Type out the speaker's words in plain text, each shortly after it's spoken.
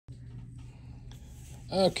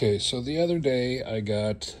Okay, so the other day I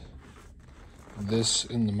got this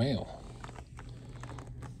in the mail.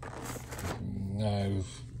 I've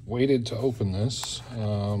waited to open this.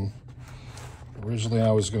 Originally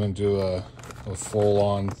I was going to do a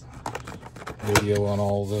full-on video on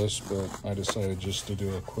all this, but I decided just to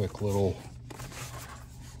do a quick little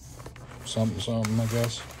something, I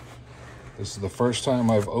guess. This is the first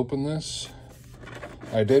time I've opened this.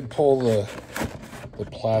 I did pull the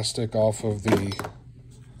plastic off of the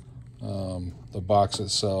box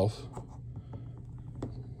itself,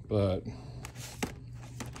 but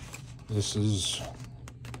this is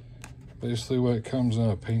basically what it comes in: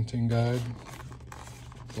 a painting guide,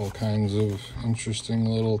 all kinds of interesting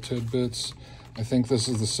little tidbits. I think this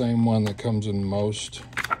is the same one that comes in most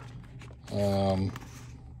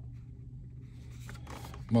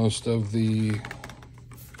of the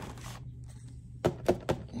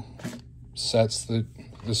sets. That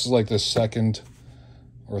this is like the second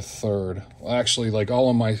or third. Well, actually, like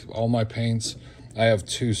all my paints, I have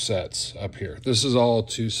 2 sets up here. This is all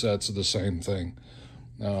 2 sets of the same thing.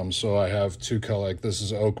 So I have 2 color. Like this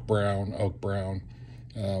is oak brown,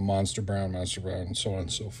 monster brown, and so on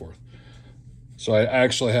and so forth. So I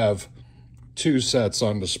actually have 2 sets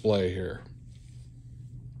on display here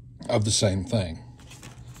of the same thing.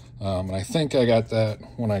 And I think I got that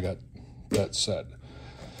when I got that set.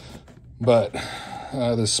 But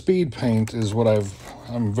the speed paint is what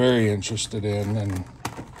I'm very interested in and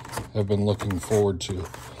have been looking forward to.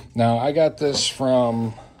 Now, I got this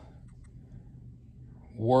from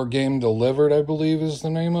War Game Delivered, I believe is the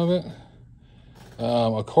name of it.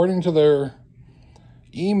 According to their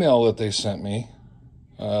email that they sent me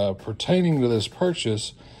pertaining to this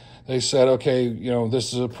purchase, they said, okay, you know,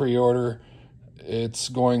 this is a pre-order. It's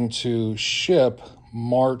going to ship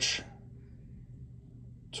March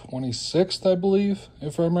 26th, I believe,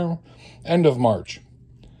 if I remember. End of March.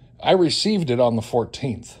 I received it on the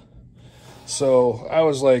 14th. So I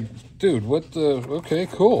was like, dude, what the... Okay,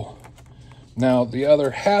 cool. Now, the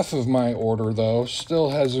other half of my order, though,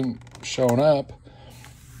 still hasn't shown up,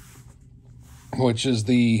 which is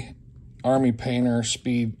the Army Painter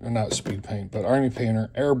Army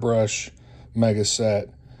Painter Airbrush Mega Set.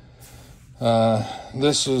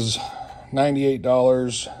 This is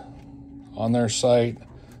 $98 on their site.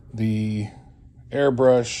 The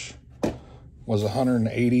airbrush was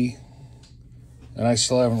 $180, and I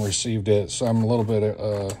still haven't received it, so I'm a little bit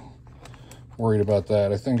worried about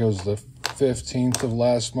that. I think it was the 15th of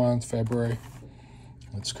last month, February.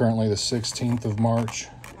 It's currently the 16th of March.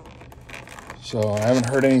 So I haven't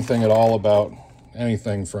heard anything at all about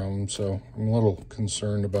anything from them, so I'm a little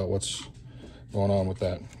concerned about what's going on with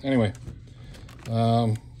that. Anyway,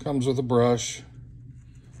 comes with a brush,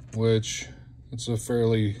 which it's a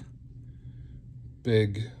fairly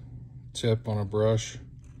big tip on a brush.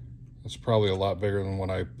 It's probably a lot bigger than what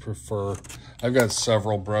I prefer. I've got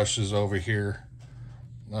several brushes over here.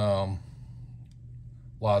 Lots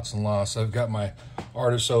and lots. I've got my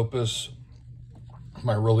Artis Opus.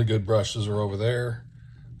 My really good brushes are over there.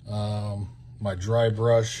 My dry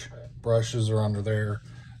brushes are under there,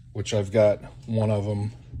 which I've got one of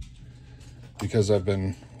them because I've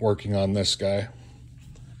been working on this guy.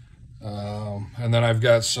 And then I've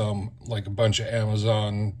got some, like a bunch of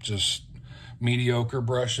Amazon, just mediocre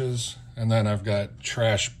brushes. And then I've got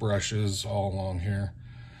trash brushes all along here.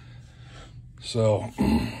 So,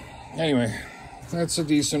 anyway, that's a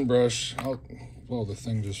decent brush. Well, the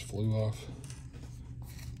thing just flew off.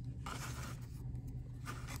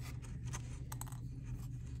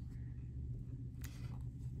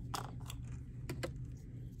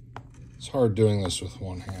 It's hard doing this with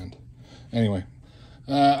one hand. Anyway,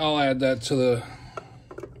 I'll add that to the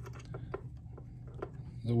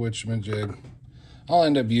Witchmajig. I'll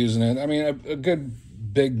end up using it. I mean, a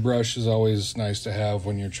good big brush is always nice to have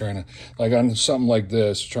when you're trying to, like on something like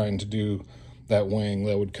this, trying to do that wing.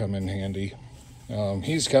 That would come in handy.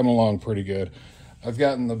 He's coming along pretty good. I've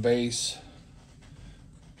gotten the base.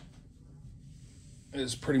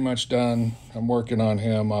 It's pretty much done. I'm working on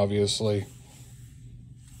him, obviously,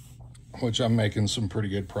 which I'm making some pretty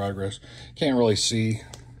good progress. Can't really see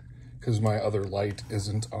because my other light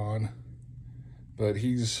isn't on, but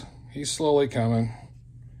he's slowly coming.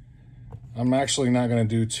 I'm actually not going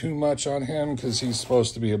to do too much on him because he's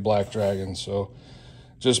supposed to be a black dragon, so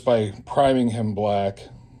just by priming him black,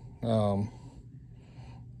 you're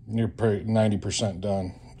pretty 90%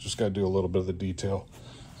 done. Just got to do a little bit of the detail.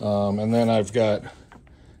 And then I've got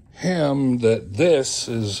him that this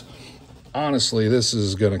is, honestly, this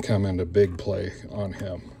is going to come into big play on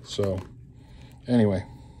him. So anyway,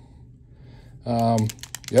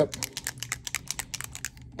 yep,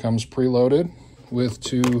 comes preloaded. with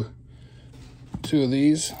two of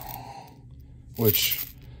these, which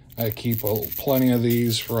I keep plenty of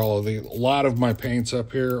these for all of the, a lot of my paints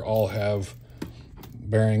up here all have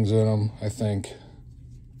bearings in them, I think.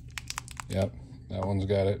 Yep, that one's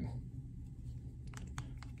got it.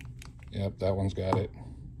 Yep, that one's got it.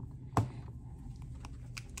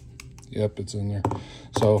 Yep, it's in there.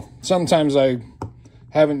 So sometimes I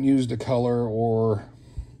haven't used a color or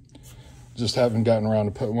just haven't gotten around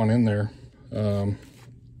to put one in there.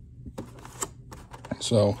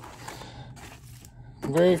 So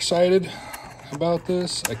I'm very excited about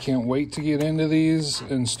this. I can't wait to get into these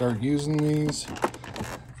and start using these.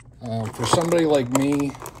 For somebody like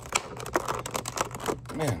me,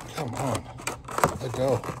 man, come on, let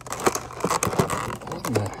go. What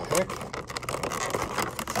in the heck?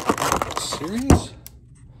 Serious?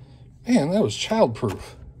 Man, that was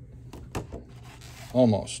childproof.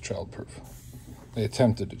 Almost childproof. They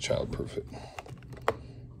attempted to childproof it.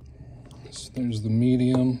 So there's the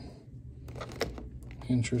medium.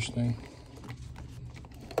 Interesting.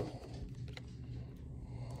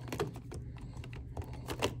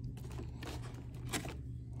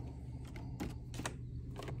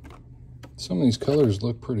 Some of these colors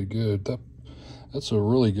look pretty good. That's a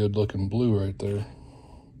really good looking blue right there.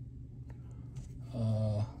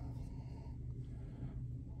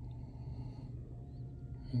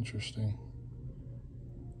 Interesting.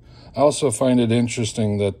 I also find it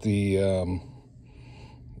interesting that the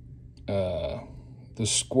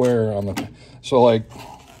square on the, so like,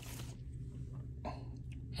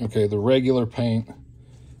 okay, the regular paint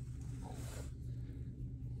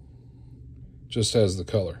just has the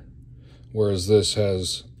color, whereas this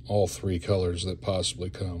has all three colors that possibly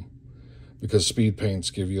come, because speed paints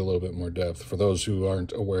give you a little bit more depth, for those who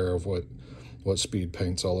aren't aware of what speed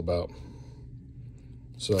paint's all about.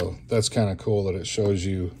 So that's kind of cool that it shows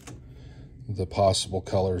you the possible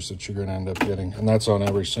colors that you're going to end up getting, and that's on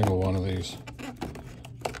every single one of these.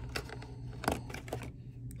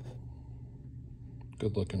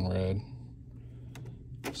 Good looking red.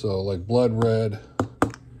 So like blood red,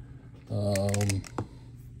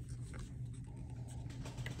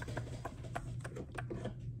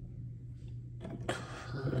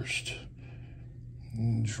 cursed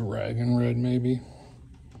dragon red maybe.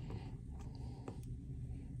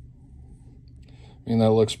 I mean,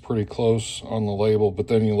 that looks pretty close on the label, but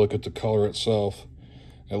then you look at the color itself,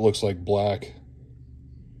 it looks like black.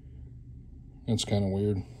 It's kind of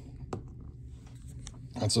weird.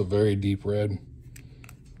 That's a very deep red.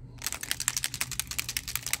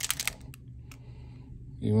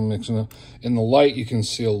 Even mixing up. In the light, you can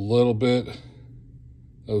see a little bit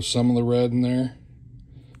of some of the red in there,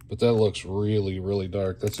 but that looks really, really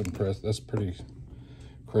dark. That's impressive. That's pretty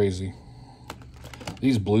crazy.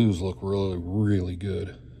 These blues look really, really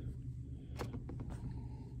good.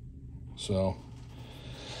 So,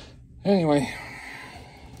 anyway,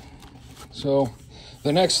 so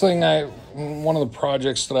the next thing one of the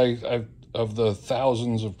projects that of the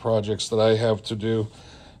thousands of projects that I have to do,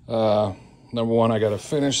 number one, I got to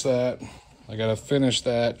finish that. I got to finish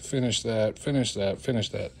that, finish that, finish that, finish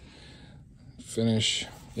that. Finish,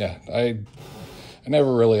 yeah, I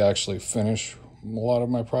never really actually finish a lot of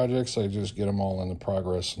my projects. I just get them all into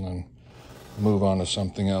progress and then move on to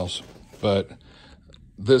something else. But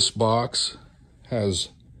this box has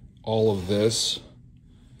all of this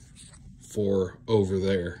for over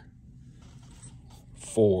there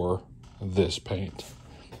for this paint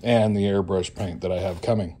and the airbrush paint that I have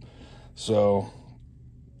coming. So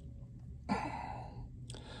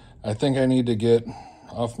I think I need to get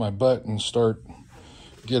off my butt and start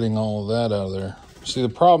getting all of that out of there. See, the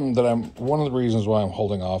problem that one of the reasons why I'm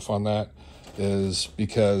holding off on that is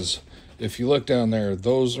because if you look down there,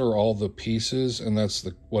 those are all the pieces, and that's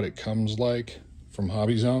what it comes like from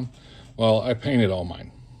Hobby Zone. Well, I painted all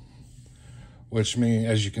mine, which means,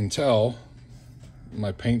 as you can tell,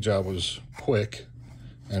 my paint job was quick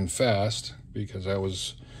and fast because I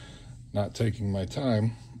was not taking my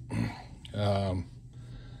time.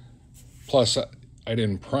 Plus, I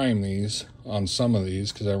didn't prime these on some of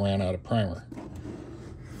these because I ran out of primer.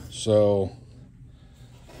 So,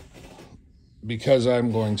 because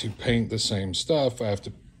I'm going to paint the same stuff, I have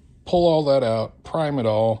to pull all that out, prime it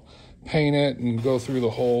all, paint it, and go through the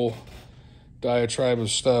whole diatribe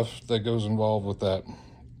of stuff that goes involved with that.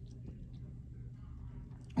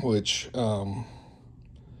 Which,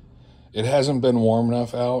 it hasn't been warm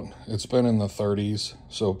enough out. It's been in the 30s.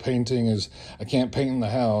 So I can't paint in the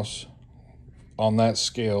house on that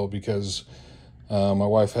scale because my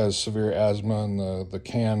wife has severe asthma, and the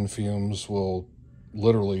can fumes will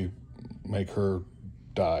literally make her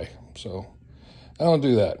die. So I don't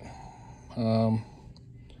do that.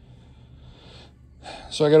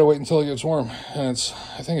 So I gotta wait until it gets warm. And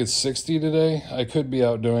I think it's 60 today. I could be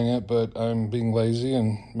out doing it, but I'm being lazy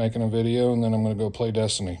and making a video, and then I'm gonna go play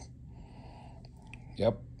Destiny.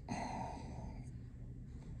 Yep.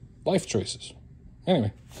 Life choices.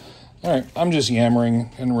 Anyway, all right, I'm just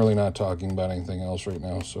yammering and really not talking about anything else right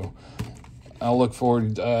now, so I'll look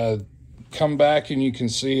forward. Come back and you can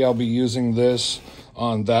see I'll be using this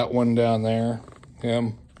on that one down there,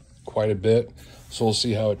 him, quite a bit. So we'll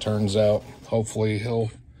see how it turns out. Hopefully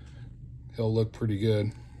he'll look pretty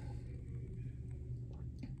good.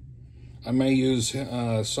 I may use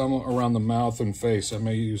some around the mouth and face. I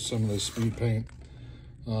may use some of the speed paint,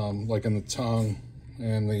 like in the tongue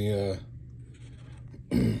and the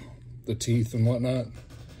the teeth and whatnot.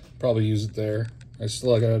 Probably use it there. I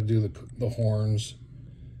still got to do the horns.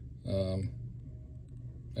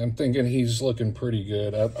 I'm thinking he's looking pretty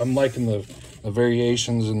good. I'm liking the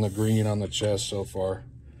variations in the green on the chest so far.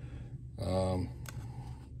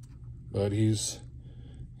 But he's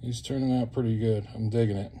turning out pretty good. I'm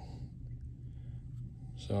digging it.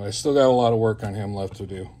 So I still got a lot of work on him left to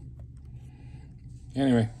do.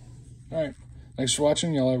 Anyway, all right. Thanks for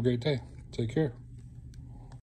watching. Y'all have a great day. Take care.